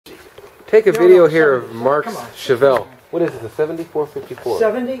take a video here of Mark's Chevelle. What is it, the 7454?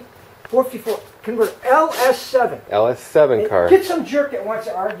 7454. Convertible. LS7. LS7 car. Get some jerk that wants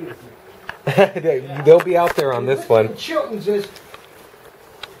to argue with you. They'll be out there on this one. Chilton's is,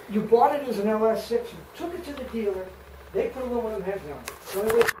 you bought it as an LS6, you took it to the dealer, they put aluminum heads on it. The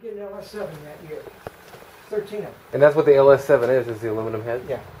only way to get an LS7 that year. 13 of them. And that's what the LS7 is the aluminum head?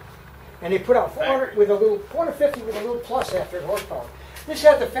 Yeah. And they put out 400 with a little 450 with a little plus after it horsepower. This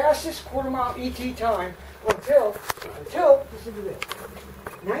had the fastest quarter-mile ET time until listen to this,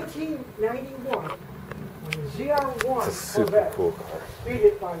 1991, when the ZR1 It's a super cool car. beat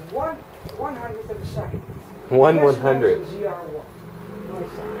it by 1/100th of a second. 1/100th. ZR1.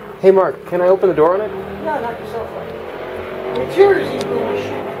 Hey Mark, can I open the door on it? No, knock yourself out. The interior's even going to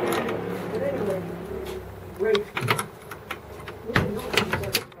shit. But anyway, great.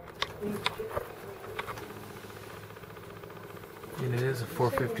 And it is a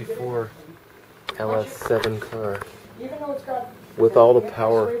 454 LS7 car. Even though it's got with all the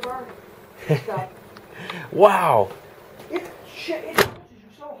power. It's got, wow! it punches you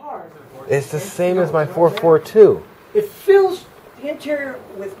so hard. It's the same as my 442. It fills the interior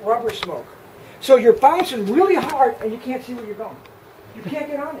with rubber smoke. So you're bouncing really hard and you can't see where you're going. You can't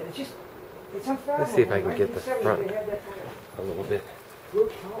get on it. It's just, it's unfathomable. Let's see if I can get the front a little bit.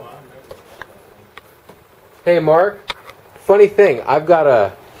 Hey Mark, funny thing, I've got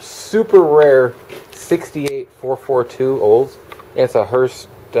a super rare 68 442 Olds. It's a Hearst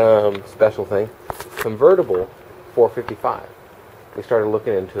special thing. Convertible 455. We started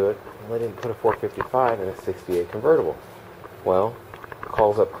looking into it. Well, they didn't put a 455 in a 68 convertible. Well,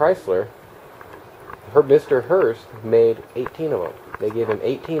 calls up Chrysler. Mr. Hearst made 18 of them. They gave him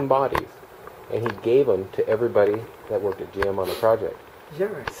 18 bodies, and he gave them to everybody that worked at GM on the project. Is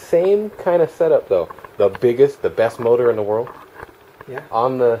that right? Same kind of setup though. The biggest, the best motor in the world. Yeah.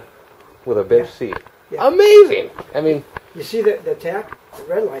 With a bench seat. Yeah. Amazing. I mean, you see the tack, the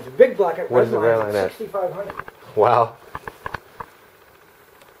red line's a big block. What is the red line at? 6,500. Wow.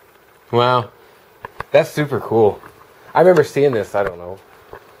 Wow. That's super cool. I remember seeing this, I don't know,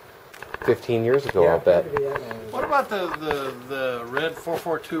 15 years ago, I'll bet. What about the red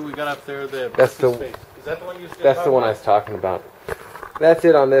 442 we got up there? That's the space? Is that the one you said? That's the one I was talking about. That's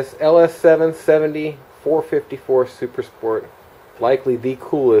it on this LS7 70 454 Super Sport. Likely the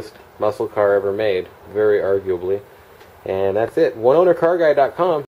coolest muscle car ever made, very arguably. And that's it. OneOwnerCarGuy.com.